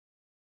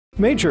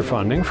Major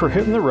funding for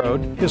Hitting the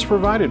Road is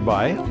provided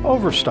by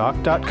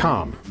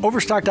Overstock.com.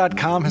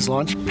 Overstock.com has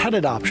launched pet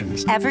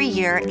adoptions. Every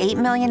year, 8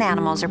 million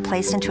animals are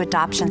placed into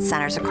adoption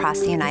centers across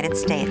the United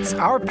States.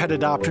 Our pet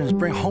adoptions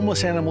bring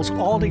homeless animals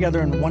all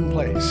together in one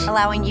place,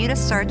 allowing you to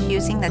search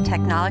using the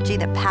technology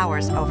that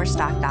powers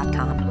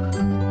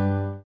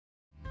Overstock.com.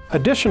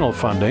 Additional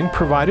funding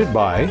provided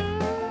by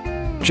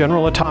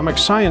General Atomic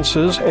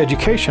Sciences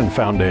Education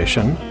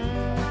Foundation,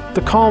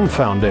 the Calm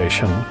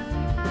Foundation,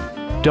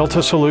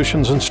 Delta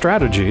Solutions and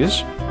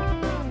Strategies,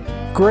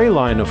 Gray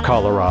Line of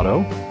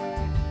Colorado,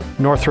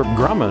 Northrop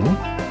Grumman,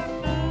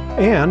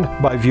 and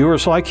by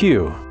viewers like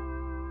you.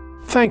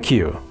 Thank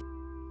you.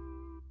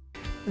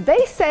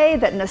 They say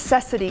that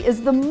necessity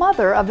is the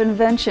mother of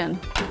invention.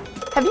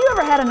 Have you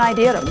ever had an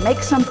idea to make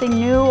something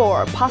new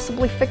or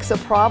possibly fix a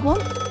problem?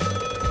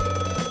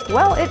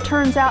 Well, it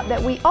turns out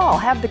that we all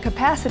have the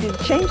capacity to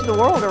change the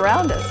world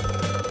around us.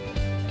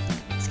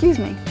 Excuse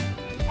me.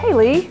 Hey,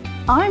 Lee.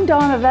 I'm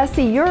Donna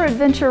Vesey, your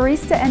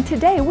adventurista, and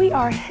today we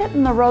are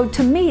hitting the road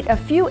to meet a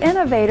few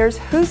innovators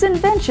whose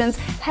inventions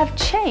have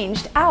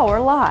changed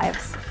our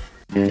lives.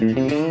 I'm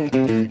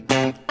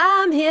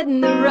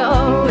hitting the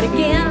road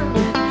again.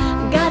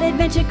 Got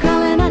adventure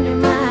crawling under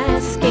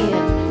my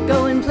skin.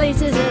 Going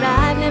places that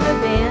I've never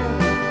been.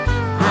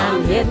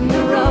 I'm hitting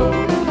the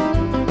road.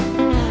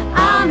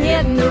 I'm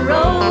hitting the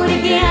road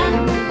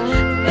again.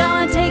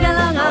 Gonna take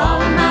along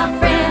all of my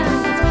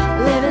friends.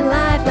 Living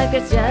life like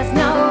it's just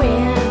no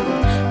end.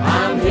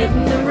 I'm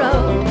hitting the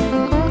road.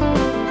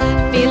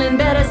 Feeling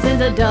better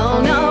since I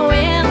don't know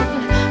when.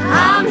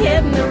 I'm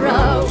hitting the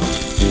road.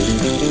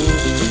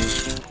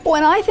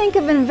 When I think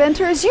of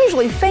inventors,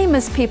 usually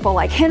famous people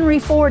like Henry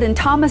Ford and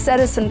Thomas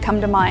Edison come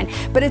to mind.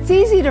 But it's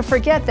easy to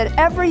forget that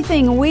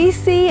everything we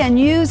see and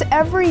use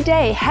every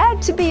day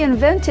had to be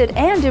invented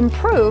and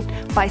improved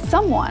by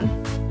someone.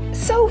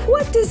 So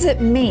what does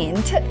it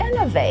mean to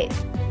innovate?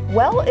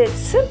 Well, it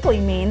simply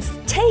means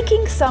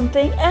taking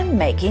something and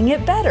making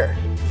it better.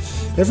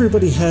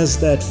 Everybody has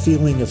that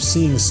feeling of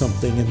seeing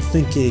something and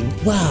thinking,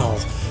 wow,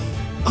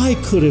 I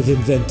could have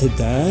invented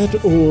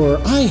that, or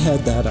I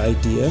had that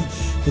idea.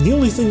 And the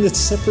only thing that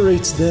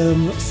separates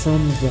them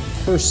from the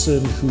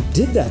person who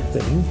did that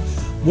thing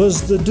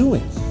was the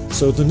doing.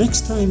 So the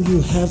next time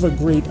you have a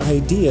great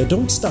idea,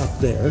 don't stop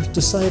there.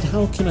 Decide,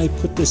 how can I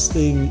put this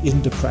thing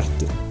into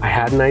practice? I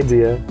had an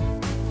idea,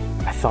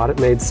 I thought it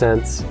made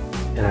sense,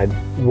 and I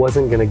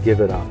wasn't going to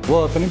give it up.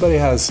 Well, if anybody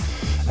has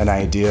an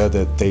idea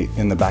that they,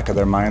 in the back of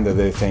their mind, that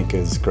they think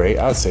is great,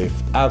 I would say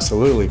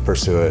absolutely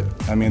pursue it.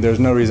 I mean, there's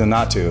no reason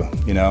not to,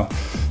 you know.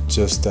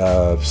 Just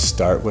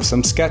start with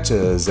some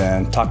sketches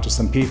and talk to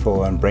some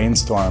people and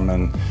brainstorm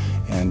and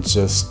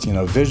just, you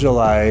know,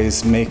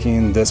 visualize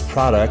making this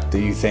product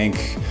that you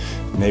think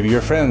maybe your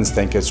friends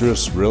think it's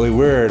just really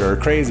weird or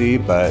crazy,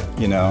 but,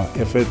 you know,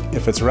 if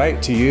it's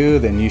right to you,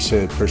 then you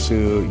should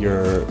pursue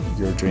your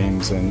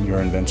dreams and your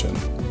invention.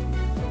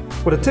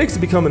 What it takes to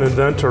become an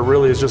inventor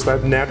really is just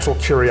that natural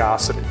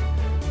curiosity,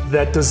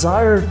 that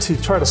desire to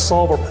try to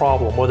solve a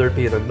problem, whether it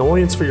be an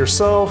annoyance for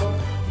yourself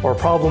or a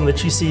problem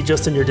that you see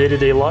just in your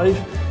day-to-day life.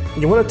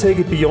 And you want to take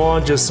it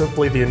beyond just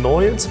simply the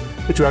annoyance,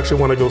 but you actually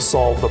want to go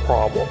solve the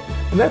problem.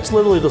 And that's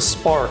literally the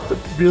spark that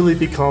really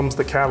becomes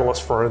the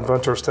catalyst for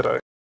inventors today.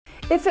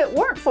 If it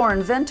weren't for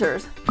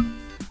inventors,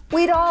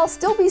 we'd all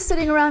still be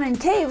sitting around in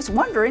caves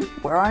wondering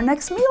where our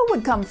next meal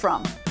would come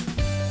from.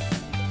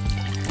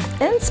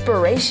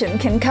 Inspiration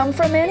can come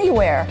from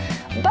anywhere,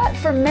 but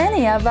for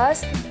many of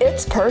us,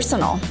 it's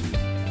personal.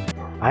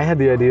 I had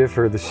the idea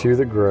for the shoe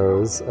that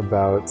grows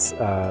about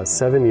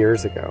 7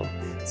 years ago.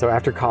 So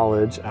after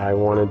college, I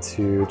wanted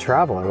to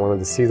travel. I wanted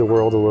to see the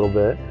world a little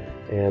bit,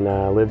 and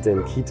lived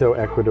in Quito,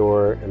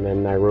 Ecuador, and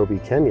then Nairobi,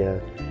 Kenya.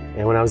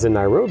 And when I was in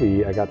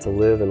Nairobi, I got to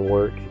live and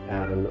work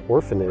at an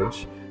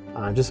orphanage.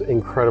 Just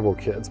incredible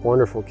kids,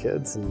 wonderful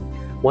kids. And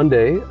one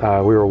day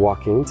we were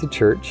walking to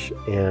church,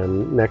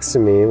 and next to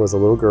me was a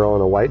little girl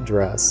in a white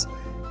dress.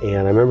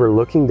 And I remember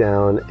looking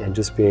down and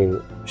just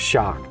being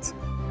shocked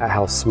at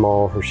how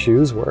small her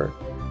shoes were.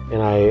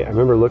 And I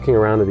remember looking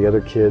around at the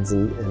other kids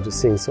and just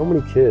seeing so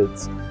many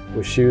kids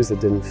with shoes that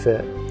didn't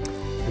fit.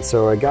 And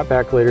so I got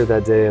back later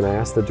that day and I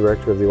asked the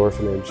director of the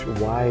orphanage,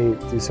 why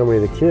do so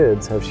many of the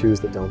kids have shoes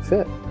that don't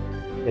fit?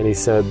 And he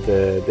said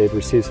that they'd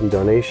received some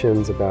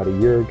donations about a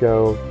year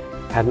ago,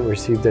 hadn't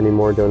received any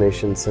more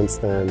donations since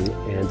then,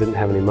 and didn't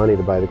have any money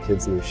to buy the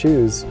kids new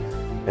shoes.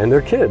 And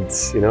they're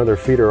kids, you know, their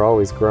feet are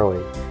always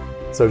growing.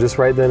 So just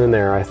right then and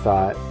there I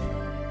thought,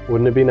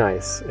 wouldn't it be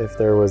nice if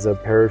there was a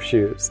pair of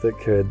shoes that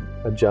could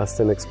adjust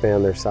and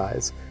expand their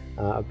size,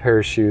 a pair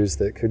of shoes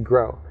that could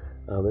grow?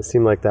 It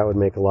seemed like that would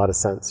make a lot of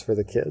sense for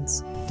the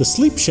kids. The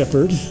Sleep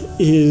Shepherd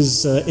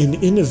is an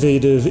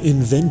innovative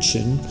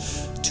invention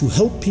to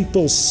help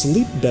people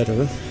sleep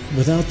better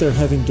without their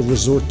having to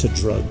resort to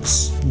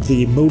drugs.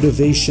 The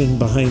motivation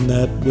behind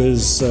that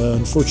was,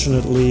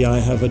 unfortunately, I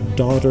have a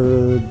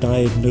daughter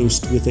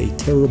diagnosed with a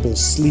terrible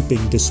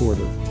sleeping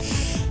disorder,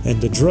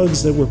 and the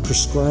drugs that were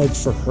prescribed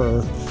for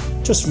her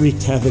just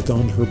wreaked havoc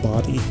on her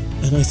body.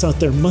 and I thought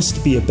there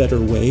must be a better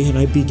way, and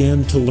I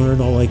began to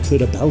learn all I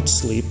could about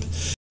sleep.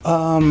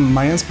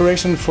 My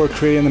inspiration for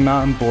creating the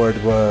mountain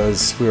board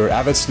was we were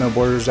avid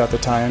snowboarders at the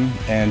time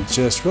and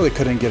just really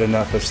couldn't get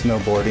enough of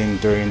snowboarding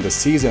during the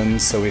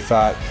seasons, so we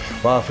thought,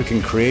 well, if we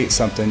can create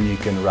something you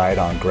can ride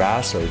on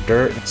grass or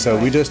dirt. So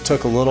we just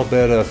took a little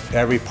bit of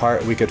every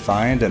part we could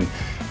find and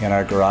in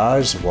our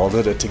garage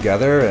welded it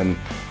together, and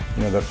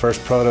the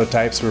first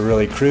prototypes were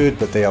really crude,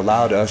 but they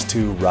allowed us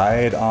to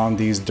ride on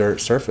these dirt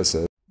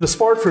surfaces. The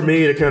spark for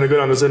me to kind of go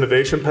down this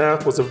innovation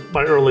path was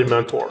my early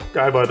mentor, a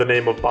guy by the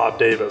name of Bob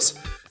Davis.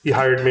 He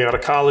hired me out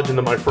of college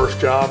into my first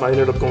job. I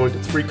ended up going to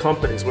 3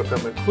 companies with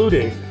him,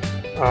 including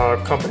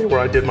a company where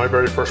I did my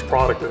very first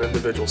product with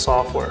individual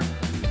software.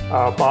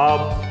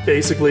 Bob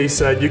basically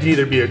said you can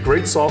either be a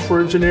great software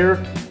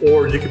engineer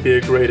or you could be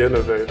a great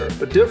innovator.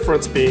 The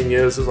difference being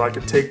is I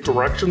could take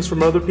directions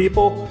from other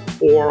people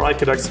or I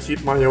could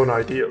execute my own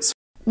ideas.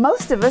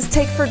 Most of us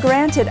take for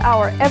granted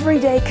our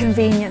everyday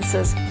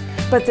conveniences.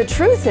 But the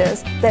truth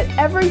is that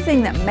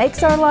everything that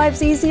makes our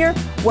lives easier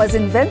was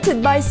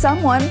invented by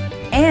someone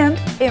and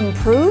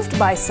improved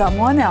by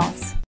someone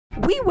else.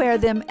 We wear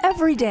them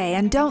every day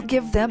and don't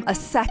give them a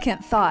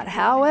second thought.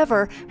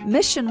 However,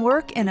 mission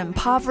work in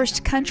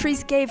impoverished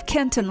countries gave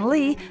Kenton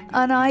Lee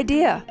an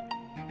idea.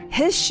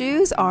 His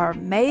shoes are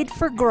made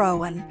for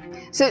growing.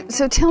 So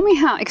tell me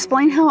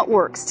explain how it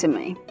works to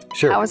me.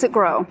 Sure. How does it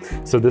grow?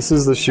 So this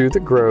is the shoe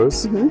that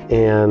grows,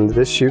 and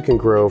this shoe can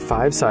grow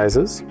 5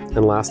 sizes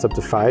and last up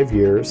to 5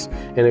 years,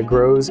 and it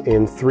grows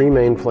in 3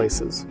 main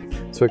places.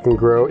 So it can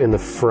grow in the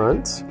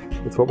front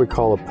with what we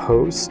call a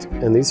post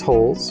and these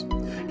holes.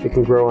 It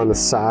can grow on the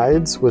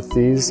sides with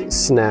these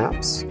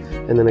snaps,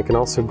 and then it can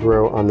also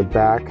grow on the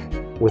back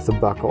with a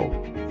buckle.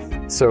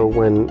 So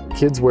when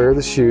kids wear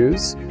the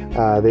shoes,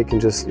 they can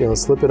just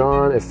slip it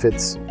on. It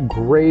fits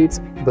great,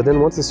 but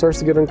then once it starts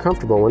to get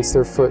uncomfortable, once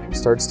their foot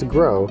starts to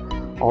grow,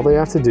 all they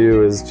have to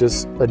do is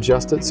just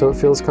adjust it so it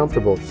feels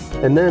comfortable.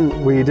 And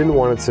then we didn't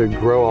want it to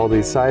grow all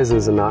these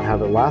sizes and not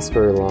have it last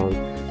very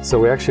long, so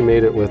we actually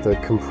made it with a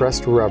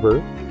compressed rubber,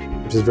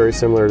 which is very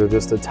similar to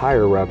just a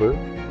tire rubber.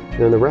 And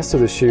then the rest of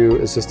the shoe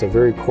is just a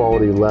very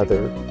quality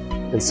leather.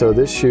 And so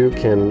this shoe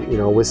can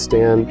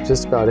withstand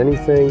just about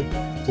anything,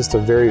 just a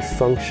very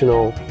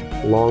functional,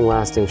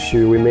 long-lasting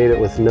shoe. We made it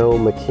with no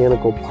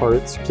mechanical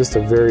parts, just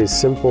a very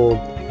simple,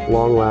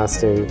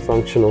 long-lasting,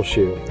 functional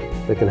shoe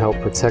that can help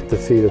protect the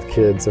feet of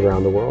kids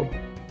around the world.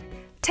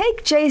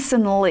 Take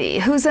Jason Lee,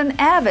 who's an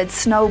avid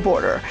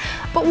snowboarder.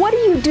 But what do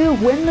you do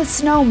when the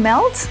snow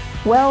melts?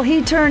 Well,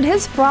 he turned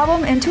his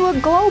problem into a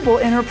global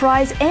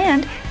enterprise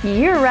and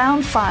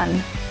year-round fun.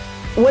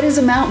 What is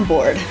a mountain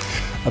board?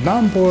 A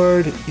mountain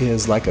board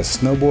is like a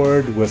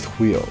snowboard with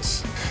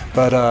wheels.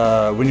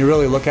 But when you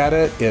really look at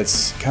it,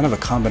 it's kind of a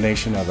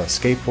combination of a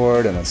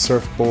skateboard and a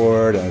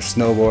surfboard and a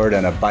snowboard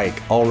and a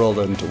bike all rolled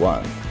into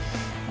one.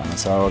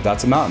 So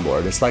that's a mountain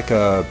board. It's like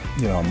a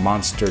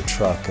monster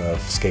truck of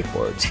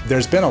skateboards.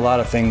 There's been a lot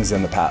of things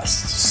in the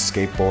past.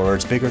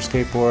 Skateboards, bigger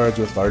skateboards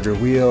with larger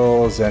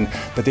wheels,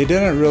 but they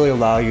didn't really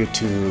allow you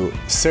to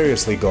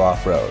seriously go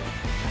off-road.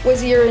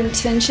 Was your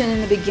intention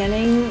in the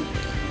beginning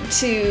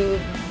to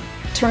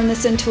turn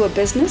this into a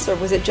business, or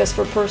was it just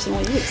for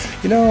personal use?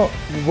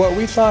 What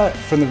we thought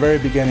from the very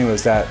beginning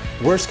was that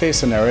worst case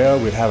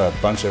scenario, we'd have a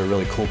bunch of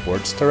really cool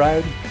boards to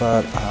ride.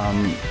 But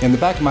in the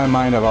back of my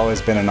mind, I've always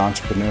been an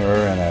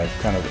entrepreneur and a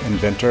kind of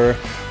inventor.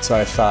 So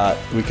I thought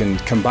we can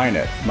combine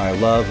it. My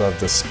love of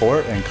the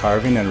sport and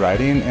carving and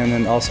riding, and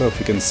then also if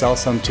we can sell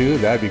some too,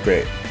 that'd be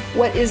great.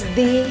 What is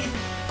the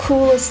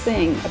coolest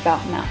thing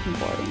about mountain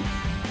boarding?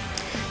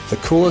 The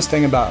coolest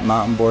thing about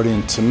mountain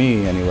boarding, to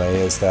me anyway,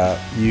 is that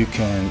you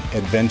can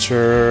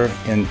adventure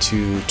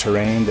into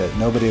terrain that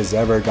nobody has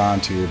ever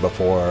gone to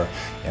before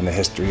in the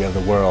history of the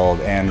world,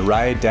 and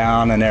ride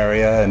down an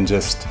area and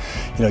just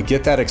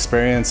get that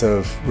experience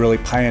of really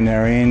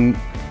pioneering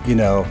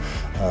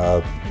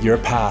your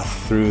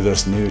path through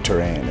this new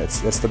terrain.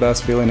 It's the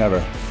best feeling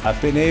ever.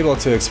 I've been able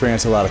to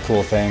experience a lot of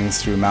cool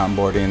things through mountain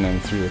boarding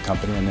and through the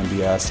company and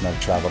MBS, and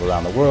I've traveled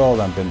around the world.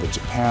 I've been to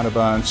Japan a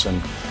bunch,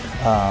 and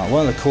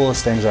one of the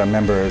coolest things I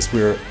remember is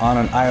we were on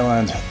an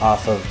island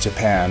off of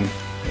Japan.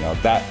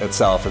 That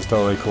itself is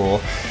totally cool.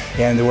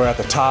 And we're at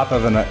the top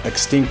of an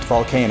extinct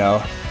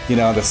volcano.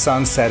 The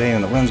sun's setting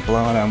and the wind's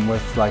blowing. I'm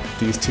with like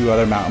these 2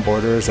 other mountain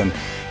boarders, and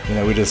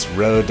we just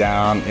rode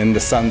down in the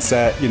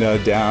sunset,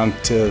 down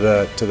to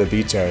the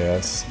beach area.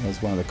 It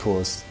was one of the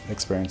coolest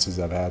experiences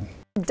I've had.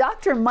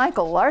 Dr.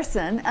 Michael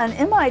Larson, an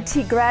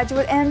MIT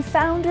graduate and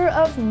founder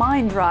of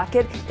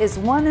MindRocket, is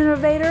one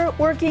innovator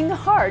working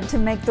hard to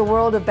make the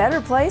world a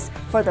better place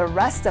for the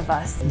rest of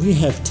us. We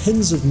have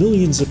tens of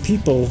millions of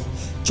people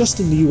just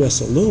in the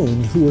US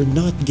alone who are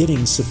not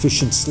getting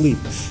sufficient sleep.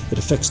 It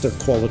affects their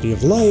quality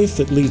of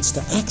life, it leads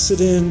to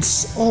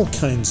accidents, all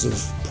kinds of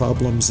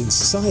problems in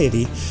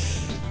society.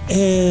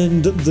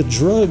 And the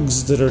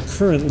drugs that are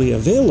currently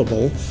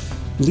available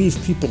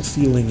leave people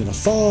feeling in a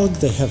fog,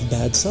 they have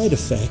bad side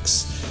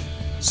effects,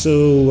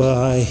 So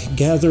I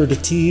gathered a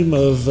team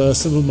of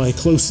some of my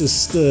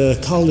closest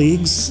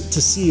colleagues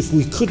to see if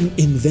we couldn't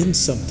invent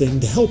something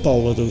to help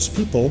all of those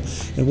people.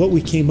 And what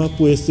we came up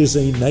with is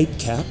a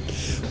nightcap,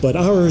 but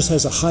ours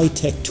has a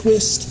high-tech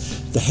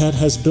twist. The hat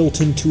has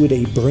built into it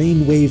a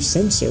brainwave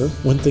sensor.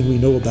 One thing we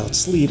know about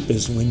sleep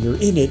is when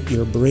you're in it,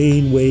 your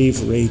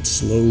brainwave rate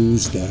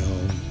slows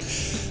down.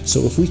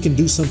 So if we can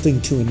do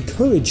something to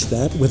encourage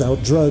that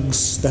without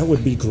drugs, that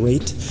would be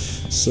great.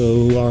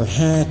 So our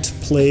hat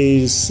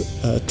plays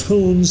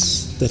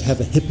tones that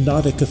have a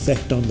hypnotic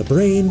effect on the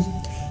brain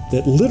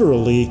that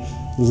literally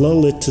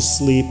lull it to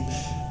sleep,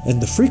 and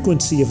the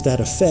frequency of that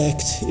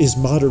effect is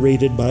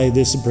moderated by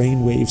this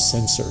brainwave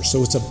sensor.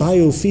 So it's a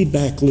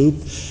biofeedback loop,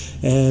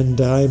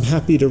 and I'm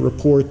happy to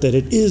report that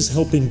it is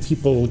helping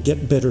people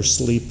get better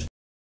sleep.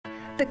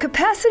 The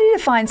capacity to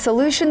find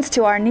solutions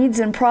to our needs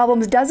and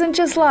problems doesn't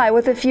just lie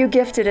with a few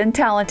gifted and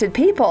talented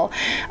people.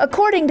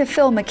 According to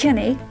Phil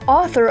McKinney,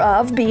 author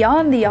of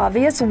Beyond the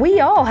Obvious, we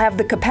all have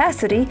the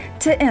capacity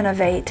to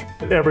innovate.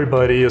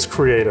 Everybody is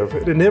creative,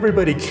 and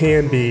everybody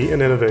can be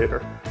an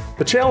innovator.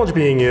 The challenge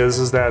being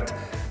is that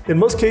in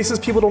most cases,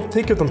 people don't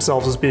think of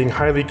themselves as being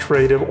highly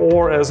creative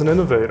or as an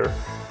innovator.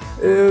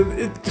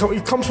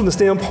 It comes from the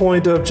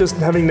standpoint of just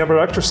having never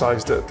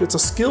exercised it. It's a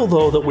skill,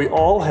 though, that we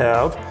all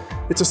have.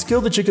 It's a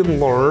skill that you can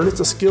learn,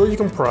 it's a skill you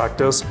can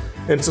practice,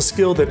 and it's a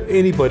skill that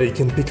anybody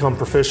can become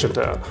proficient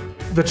at.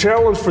 The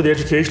challenge for the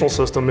educational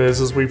system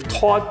is we've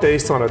taught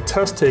based on a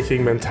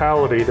test-taking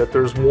mentality that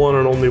there's one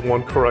and only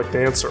one correct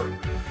answer.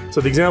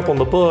 So the example in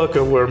the book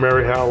of where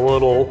Mary had a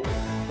little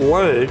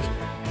leg,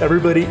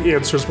 everybody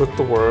answers with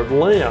the word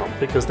lamb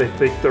because they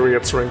think they're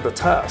answering the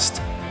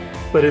test.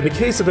 But in the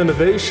case of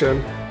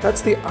innovation,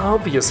 that's the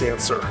obvious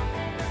answer.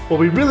 What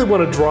we really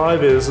want to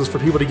drive is for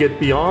people to get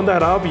beyond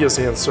that obvious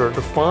answer,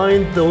 to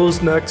find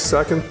those next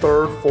second,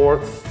 third,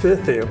 fourth,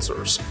 fifth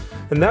answers.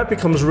 And that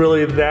becomes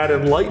really that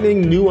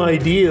enlightening new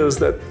ideas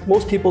that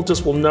most people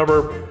just will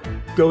never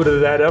go to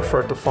that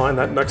effort to find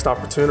that next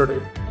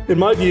opportunity. In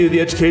my view, the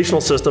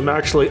educational system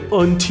actually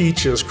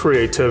unteaches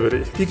creativity.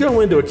 If you go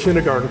into a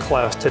kindergarten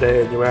class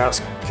today and you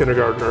ask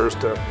kindergartners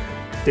to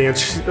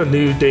dance a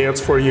new dance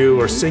for you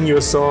or sing you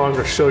a song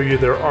or show you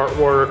their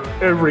artwork,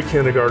 every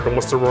kindergarten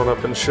wants to run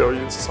up and show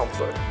you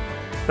something.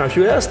 Now, if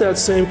you ask that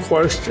same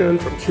question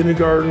from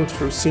kindergarten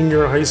through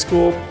senior high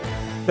school,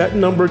 that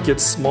number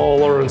gets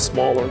smaller and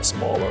smaller and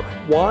smaller.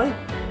 Why?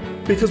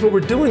 Because what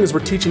we're doing is we're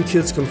teaching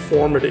kids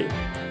conformity.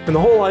 And the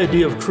whole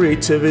idea of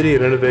creativity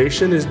and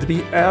innovation is to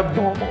be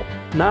abnormal,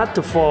 not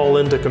to fall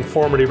into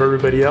conformity of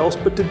everybody else,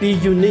 but to be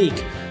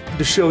unique,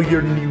 to show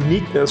your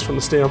uniqueness from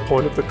the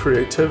standpoint of the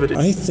creativity.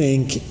 I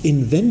think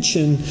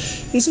invention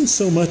isn't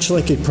so much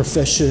like a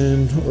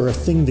profession or a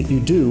thing that you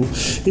do.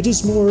 It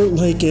is more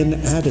like an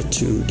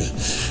attitude.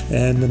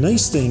 And the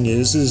nice thing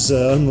is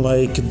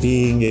unlike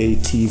being a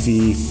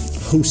TV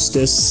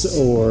hostess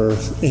or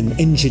an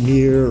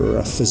engineer or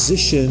a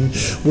physician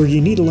where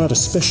you need a lot of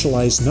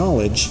specialized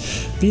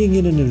knowledge, being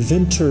an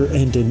inventor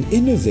and an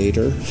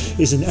innovator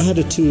is an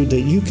attitude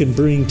that you can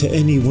bring to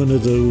any one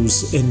of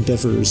those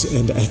endeavors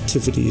and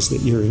activities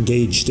that you're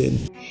engaged in.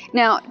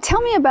 Now,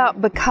 tell me about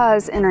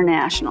Because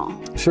International.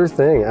 Sure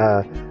thing.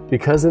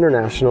 Because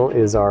International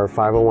is our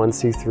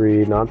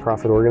 501c3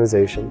 nonprofit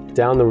organization.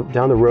 Down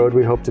the road,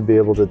 we hope to be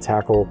able to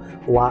tackle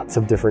lots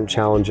of different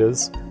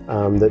challenges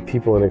that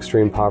people in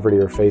extreme poverty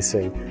are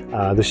facing.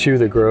 The Shoe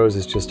That Grows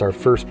is just our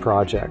first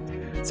project.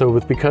 So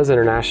with Because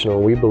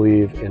International, we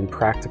believe in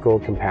practical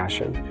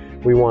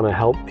compassion. We want to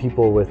help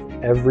people with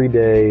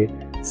everyday,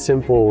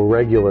 simple,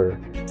 regular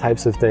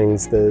types of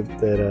things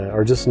that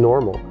are just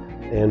normal.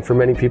 And for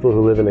many people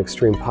who live in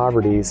extreme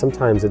poverty,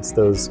 sometimes it's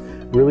those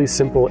really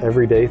simple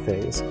everyday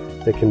things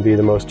that can be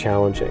the most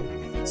challenging.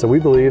 So we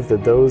believe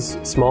that those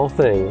small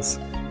things,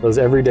 those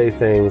everyday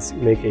things,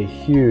 make a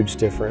huge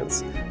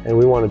difference. And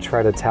we want to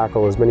try to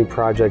tackle as many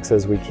projects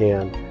as we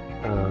can.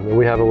 And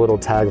we have a little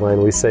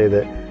tagline. We say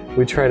that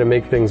we try to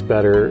make things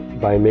better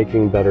by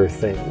making better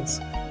things.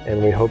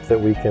 And we hope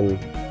that we can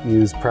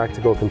use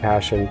practical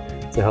compassion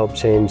to help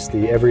change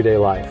the everyday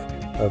life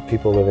of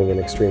people living in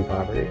extreme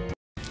poverty.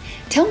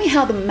 Tell me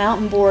how the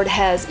mountain board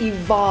has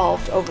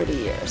evolved over the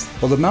years.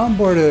 Well, the mountain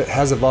board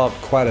has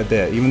evolved quite a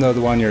bit. Even though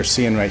the one you're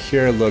seeing right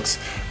here looks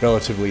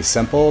relatively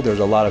simple, there's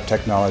a lot of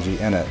technology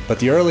in it. But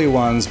the early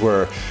ones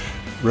were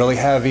really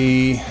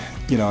heavy.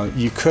 You know,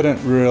 you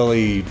couldn't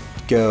really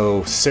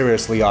go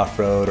seriously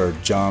off-road or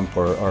jump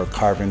or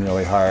carving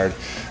really hard.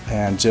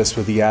 And just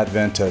with the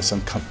advent of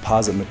some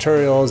composite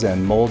materials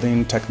and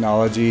molding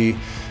technology,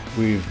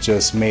 we've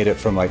just made it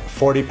from like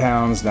 40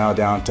 pounds now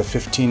down to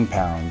 15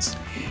 pounds.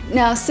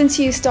 Now, since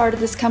you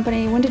started this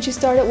company, when did you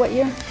start it? What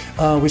year?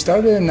 We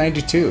started in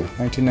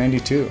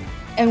 1992.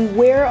 And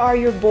where are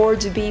your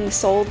boards being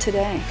sold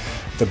today?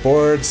 The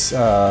boards,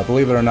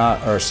 believe it or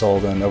not, are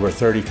sold in over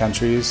 30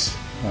 countries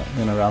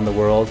around the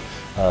world.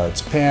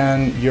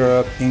 Japan,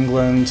 Europe,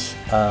 England,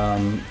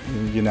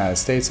 United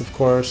States, of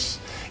course,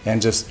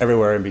 and just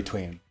everywhere in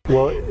between.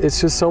 Well, it's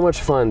just so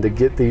much fun to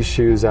get these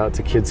shoes out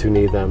to kids who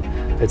need them.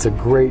 It's a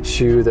great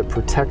shoe that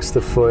protects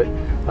the foot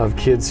of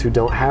kids who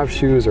don't have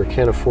shoes or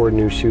can't afford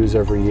new shoes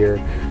every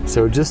year.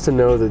 So just to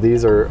know that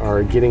these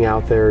are getting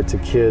out there to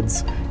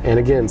kids, and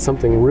again,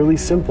 something really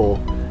simple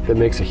that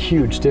makes a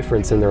huge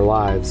difference in their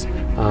lives.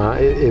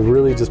 It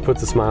really just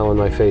puts a smile on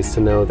my face to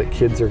know that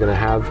kids are going to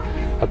have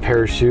a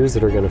pair of shoes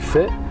that are going to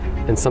fit,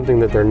 and something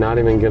that they're not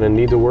even going to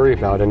need to worry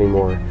about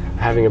anymore.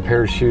 Having a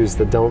pair of shoes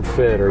that don't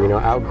fit, or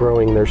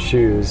outgrowing their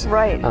shoes.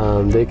 Right.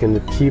 They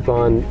can keep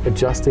on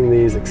adjusting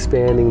these,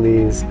 expanding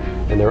these,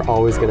 and they're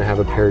always going to have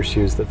a pair of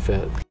shoes that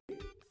fit.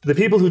 The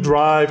people who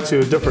drive to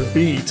a different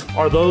beat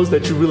are those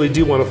that you really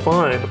do want to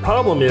find. The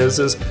problem is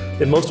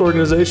in most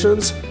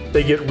organizations,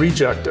 they get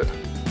rejected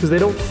because they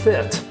don't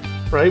fit,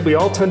 right? We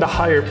all tend to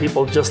hire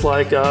people just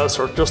like us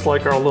or just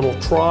like our little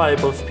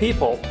tribe of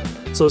people.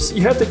 So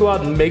you have to go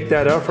out and make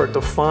that effort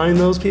to find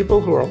those people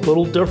who are a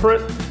little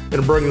different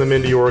and bring them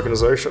into your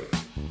organization.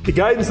 The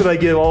guidance that I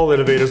give all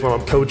innovators when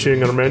I'm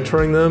coaching or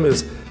mentoring them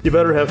is you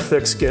better have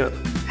thick skin.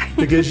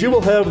 Because you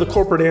will have the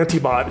corporate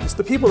antibodies,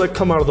 the people that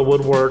come out of the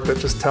woodwork that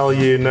just tell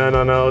you,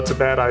 no, it's a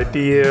bad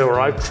idea, or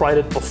I've tried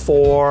it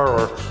before,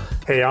 or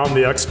hey, I'm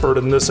the expert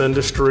in this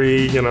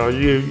industry,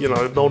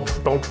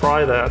 don't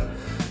try that.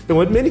 And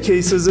what many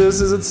cases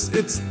is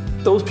it's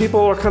those people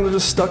are kind of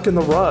just stuck in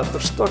the rut.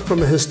 They're stuck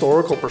from a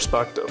historical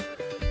perspective.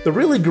 The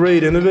really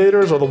great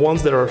innovators are the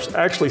ones that are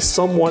actually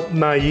somewhat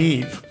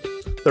naive.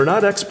 They're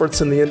not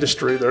experts in the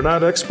industry. They're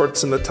not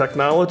experts in the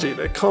technology.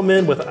 They come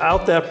in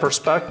without that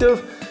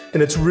perspective,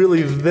 and it's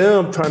really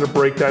them trying to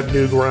break that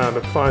new ground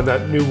and find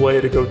that new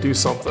way to go do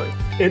something.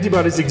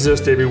 Antibodies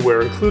exist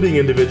everywhere, including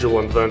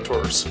individual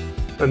inventors.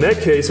 In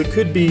that case, it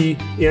could be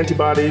the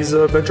antibodies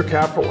of venture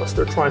capitalists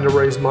they're trying to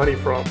raise money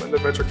from, and the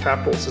venture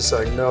capitalist is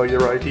saying, no,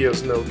 your idea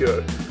is no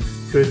good.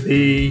 Could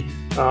be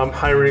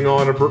hiring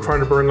on or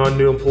trying to bring on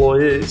new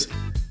employees.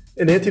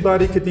 An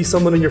antibody could be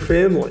someone in your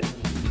family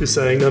who's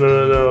saying,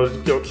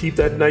 no, keep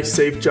that nice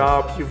safe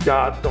job you've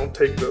got, don't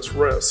take this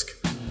risk.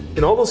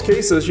 In all those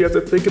cases, you have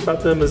to think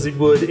about them as you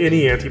would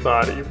any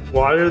antibody.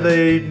 Why are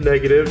they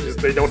negative? Because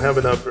they don't have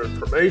enough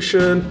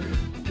information.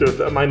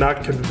 Am I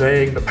not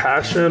conveying the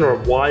passion or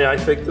why I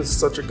think this is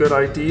such a good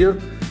idea?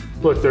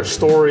 Look, there's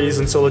stories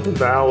in Silicon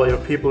Valley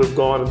of people who've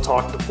gone and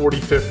talked to 40,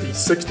 50,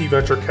 60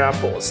 venture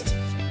capitalists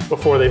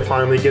before they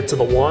finally get to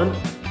the one.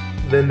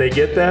 Then they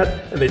get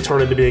that and they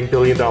turn into being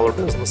billion-dollar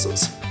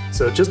businesses.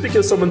 So just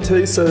because someone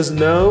says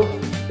no,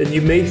 and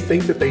you may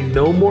think that they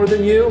know more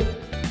than you,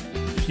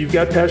 if you've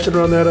got passion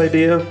around that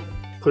idea,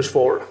 push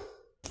forward.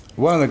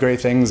 One of the great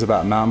things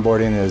about mountain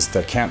boarding is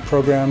the camp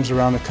programs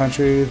around the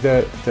country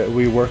that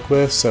we work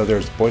with. So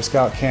there's Boy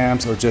Scout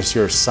camps or just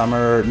your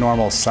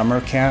normal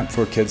summer camp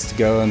for kids to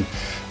go and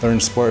learn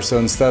sports. So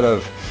instead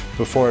of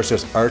before it's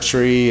just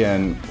archery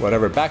and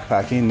whatever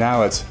backpacking,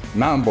 now it's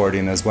mountain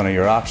boarding as one of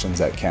your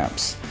options at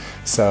camps.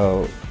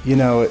 So,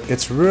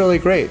 it's really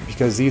great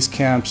because these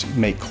camps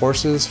make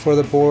courses for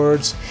the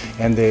boards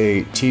and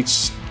they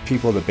teach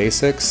people the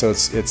basics, so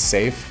it's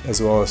safe as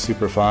well as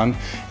super fun.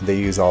 They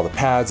use all the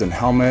pads and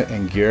helmet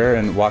and gear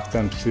and walk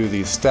them through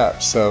these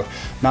steps. So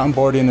mountain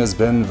boarding has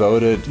been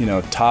voted,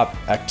 top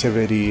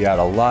activity at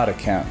a lot of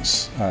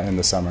camps in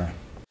the summer.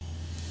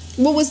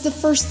 What was the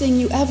first thing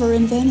you ever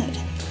invented?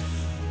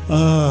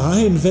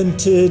 I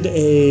invented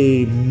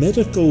a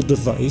medical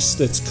device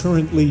that's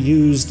currently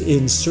used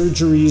in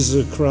surgeries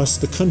across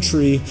the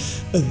country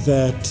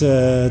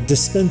that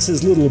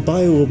dispenses little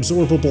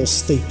bioabsorbable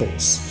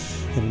staples.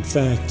 And in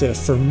fact,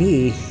 for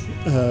me,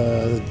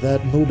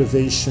 that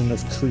motivation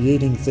of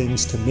creating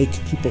things to make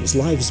people's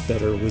lives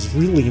better was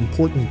really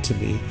important to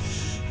me.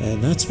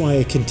 And that's why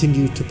I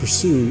continue to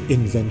pursue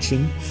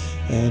invention.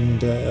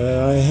 And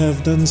I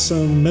have done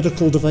some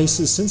medical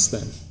devices since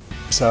then.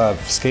 So I've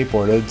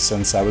skateboarded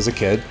since I was a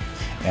kid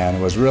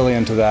and was really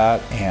into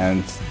that.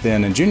 And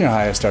then in junior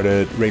high, I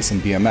started racing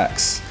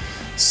BMX.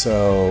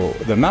 So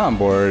the mountain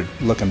board,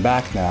 looking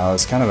back now,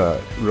 is kind of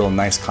a real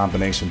nice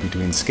combination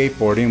between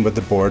skateboarding with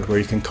the board where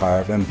you can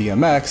carve and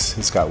BMX.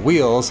 It's got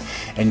wheels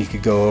and you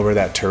could go over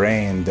that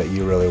terrain that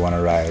you really want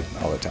to ride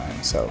all the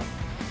time. So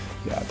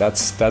yeah,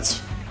 this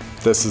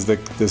is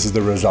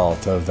the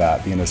result of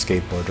that, being a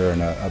skateboarder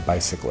and a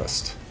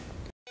bicyclist.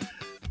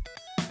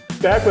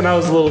 Back when I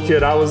was a little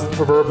kid, I was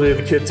proverbially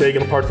the kid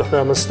taking apart the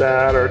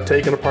thermostat or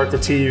taking apart the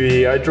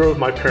TV. I drove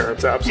my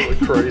parents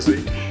absolutely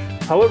crazy.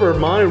 However,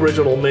 my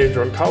original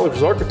major in college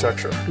was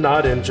architecture,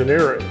 not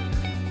engineering.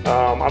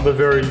 I'm a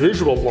very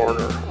visual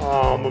learner.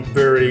 I'm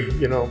very,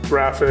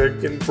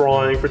 graphic and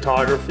drawing,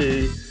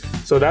 photography.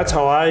 So that's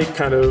how I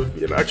kind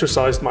of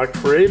exercised my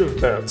creative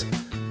bent.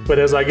 But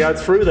as I got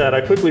through that,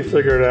 I quickly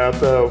figured out,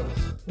 though,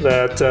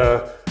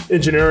 that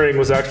engineering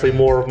was actually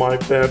more of my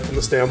bent from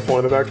the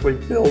standpoint of actually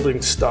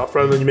building stuff,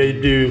 rather than you may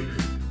do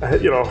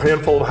a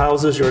handful of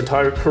houses your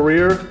entire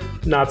career.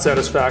 Not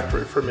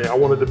satisfactory for me. I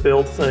wanted to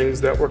build things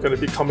that were going to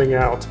be coming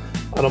out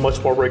on a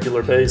much more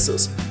regular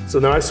basis. So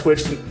then I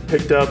switched and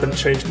picked up and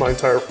changed my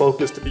entire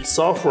focus to be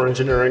software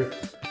engineering,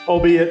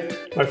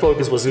 albeit my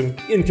focus was in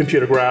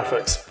computer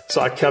graphics. So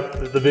I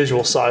kept the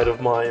visual side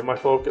of my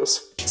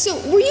focus. So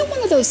were you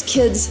one of those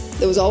kids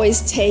that was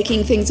always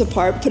taking things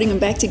apart, putting them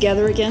back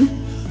together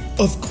again?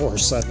 Of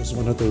course, I was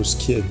one of those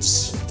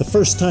kids. The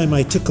first time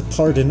I took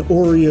apart an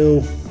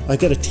Oreo, I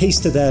got a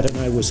taste of that and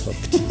I was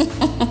hooked.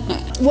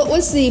 What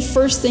was the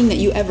first thing that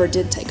you ever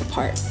did take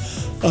apart?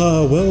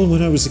 Well,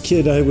 when I was a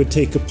kid, I would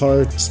take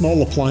apart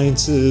small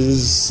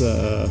appliances,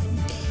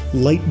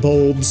 light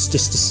bulbs,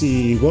 just to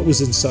see what was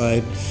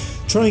inside,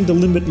 trying to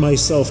limit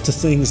myself to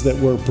things that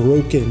were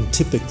broken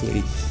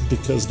typically,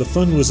 because the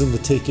fun was in the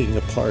taking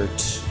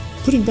apart.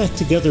 Putting back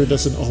together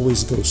doesn't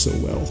always go so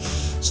well.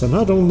 So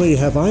not only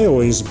have I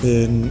always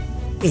been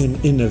an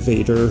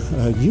innovator,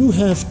 you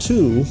have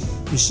too.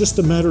 It's just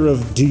a matter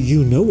of, do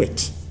you know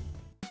it?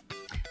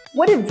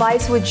 What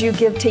advice would you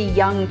give to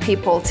young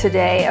people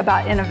today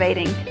about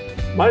innovating?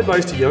 My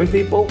advice to young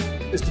people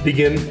is to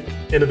begin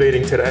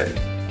innovating today.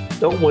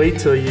 Don't wait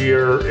till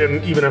you're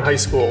even in high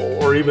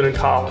school or even in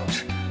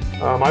college.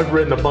 I've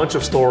written a bunch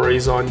of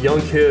stories on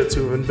young kids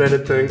who've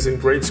invented things in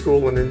grade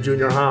school and in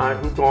junior high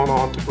who've gone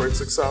on to great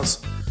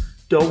success.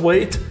 Don't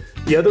wait.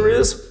 The other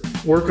is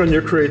work on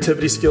your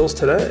creativity skills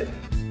today,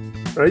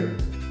 right?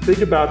 Think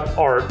about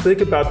art,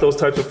 think about those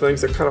types of things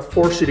that kind of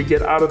force you to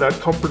get out of that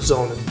comfort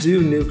zone and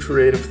do new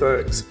creative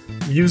things.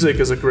 Music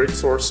is a great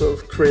source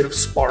of creative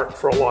spark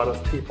for a lot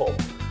of people.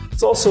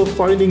 It's also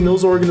finding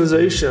those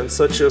organizations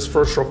such as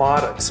First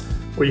Robotics,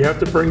 where you have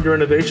to bring your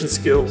innovation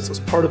skills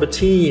as part of a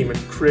team and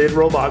create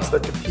robots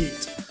that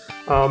compete.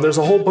 There's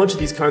a whole bunch of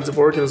these kinds of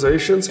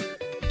organizations.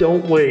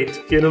 Don't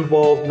wait, get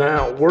involved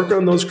now. Work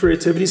on those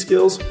creativity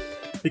skills,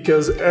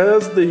 because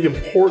as the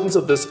importance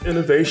of this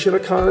innovation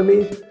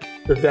economy,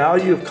 the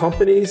value of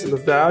companies and the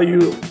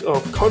value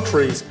of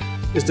countries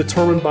is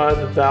determined by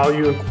the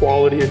value and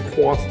quality and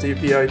quantity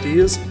of the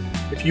ideas.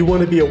 If you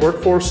want to be a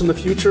workforce in the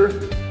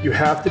future, you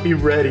have to be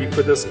ready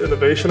for this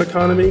innovation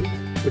economy,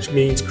 which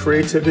means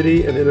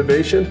creativity and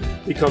innovation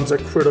becomes a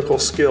critical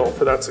skill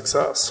for that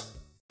success.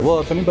 Well,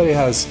 if anybody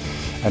has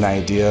an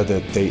idea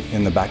that they,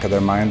 in the back of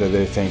their mind, that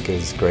they think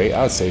is great,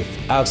 I would say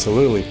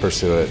absolutely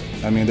pursue it.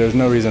 I mean, there's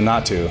no reason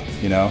not to,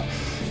 you know.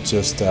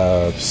 Just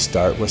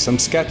start with some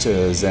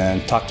sketches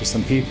and talk to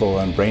some people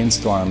and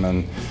brainstorm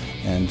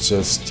and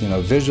just, you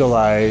know,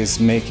 visualize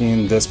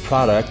making this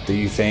product that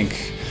you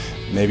think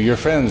maybe your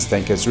friends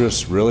think is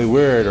just really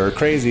weird or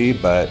crazy,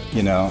 but,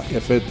 you know,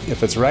 if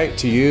it's right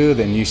to you,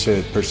 then you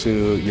should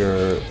pursue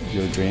your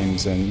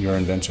dreams and your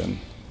invention.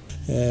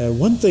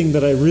 One thing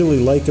that I really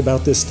like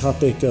about this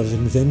topic of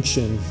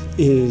invention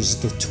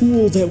is the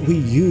tool that we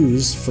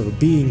use for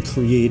being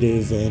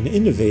creative and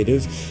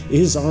innovative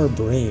is our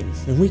brain.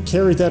 And we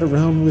carry that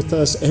around with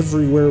us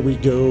everywhere we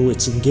go.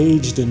 It's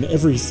engaged in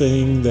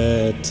everything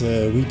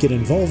that we get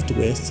involved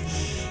with.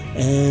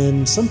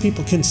 And some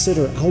people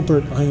consider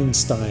Albert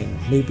Einstein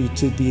maybe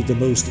to be the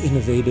most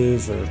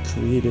innovative or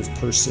creative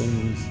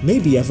person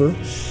maybe ever.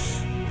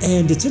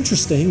 And it's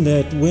interesting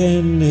that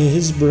when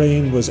his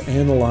brain was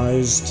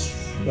analyzed,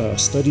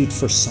 studied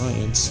for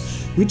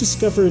science, we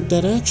discovered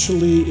that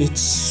actually it's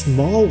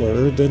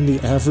smaller than the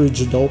average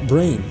adult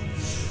brain.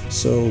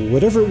 So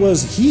whatever it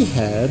was he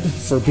had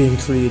for being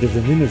creative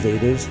and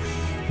innovative,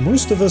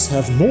 most of us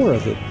have more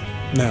of it.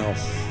 Now,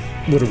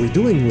 what are we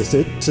doing with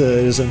it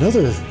is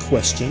another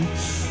question.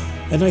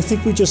 And I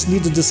think we just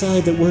need to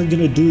decide that we're going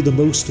to do the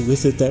most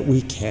with it that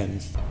we can.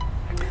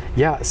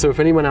 Yeah, so if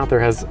anyone out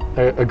there has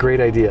a great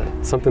idea,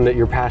 something that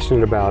you're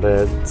passionate about,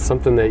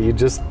 something that you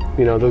just,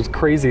 you know, those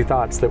crazy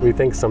thoughts that we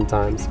think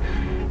sometimes,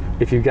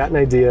 if you've got an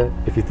idea,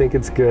 if you think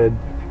it's good,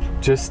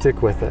 just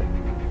stick with it.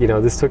 You know,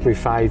 this took me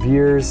 5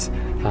 years,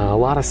 a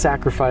lot of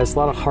sacrifice, a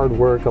lot of hard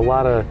work, a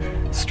lot of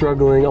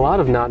struggling, a lot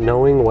of not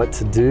knowing what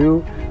to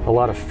do, a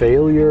lot of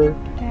failure,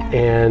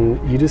 and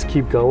you just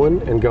keep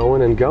going and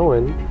going and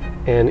going.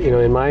 And, you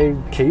know, in my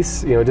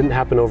case, you know, it didn't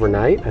happen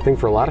overnight. I think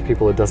for a lot of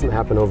people it doesn't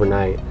happen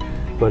overnight.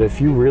 But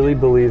if you really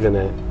believe in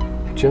it,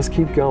 just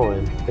keep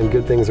going and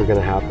good things are going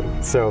to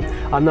happen. So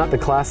I'm not the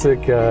classic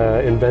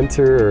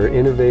inventor or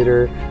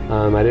innovator.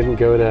 I didn't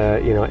go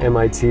to, you know,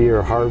 MIT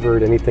or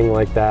Harvard, anything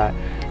like that.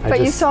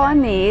 But you saw a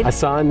need. I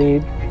saw a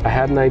need. I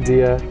had an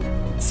idea.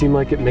 It seemed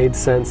like it made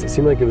sense. It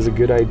seemed like it was a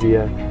good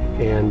idea.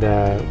 And,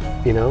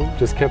 you know,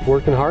 just kept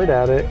working hard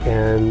at it.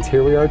 And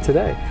here we are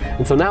today.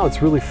 And so now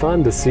it's really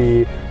fun to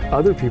see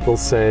other people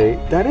say,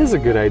 that is a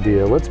good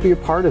idea, let's be a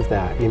part of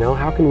that. You know,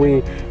 how can we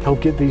help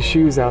get these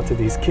shoes out to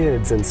these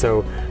kids? And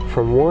so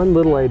from one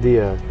little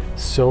idea,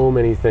 so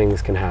many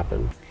things can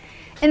happen.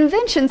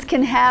 Inventions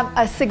can have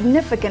a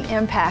significant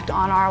impact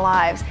on our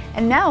lives,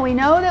 and now we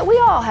know that we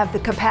all have the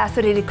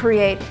capacity to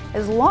create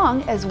as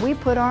long as we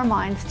put our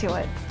minds to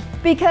it.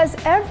 Because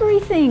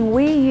everything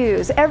we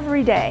use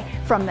every day,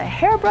 from the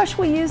hairbrush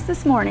we used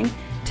this morning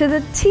to the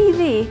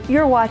TV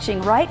you're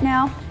watching right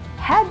now,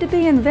 had to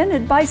be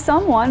invented by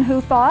someone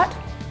who thought,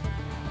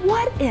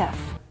 what if?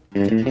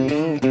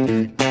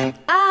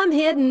 I'm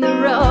hitting the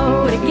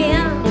road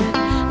again.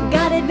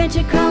 Got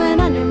adventure crawling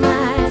under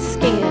my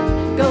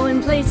skin.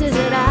 Going places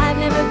that I've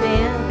never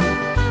been.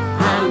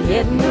 I'm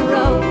hitting the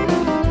road.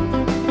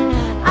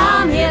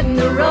 I'm hitting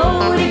the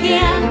road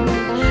again.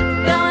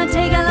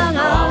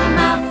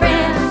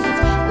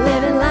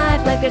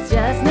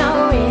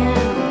 end.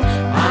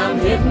 I'm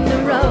hitting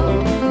the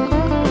road,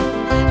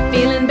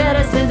 feeling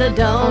better since I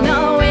don't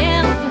know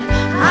when.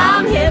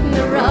 I'm hitting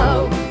the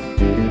road.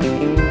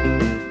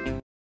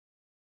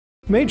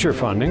 Major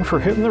funding for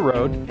Hitting the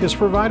Road is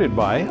provided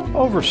by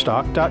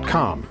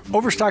Overstock.com.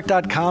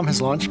 Overstock.com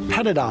has launched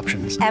pet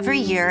adoptions. Every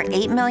year,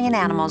 8 million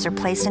animals are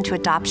placed into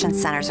adoption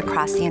centers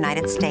across the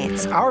United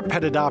States, Our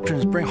pet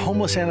adoptions bring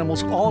homeless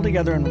animals all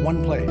together in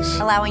one place.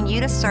 allowing you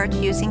to search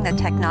using the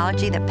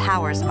technology that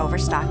powers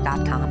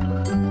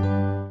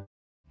Overstock.com.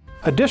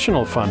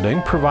 Additional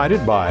funding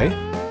provided by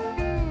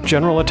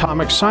General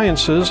Atomic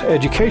Sciences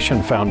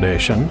Education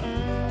Foundation,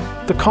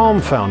 the Calm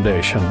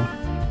Foundation,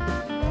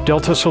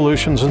 Delta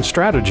Solutions and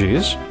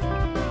Strategies,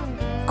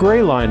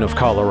 Gray Line of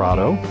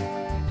Colorado,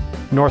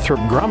 Northrop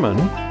Grumman,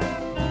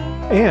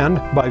 and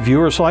by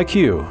viewers like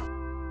you.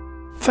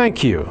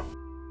 Thank you.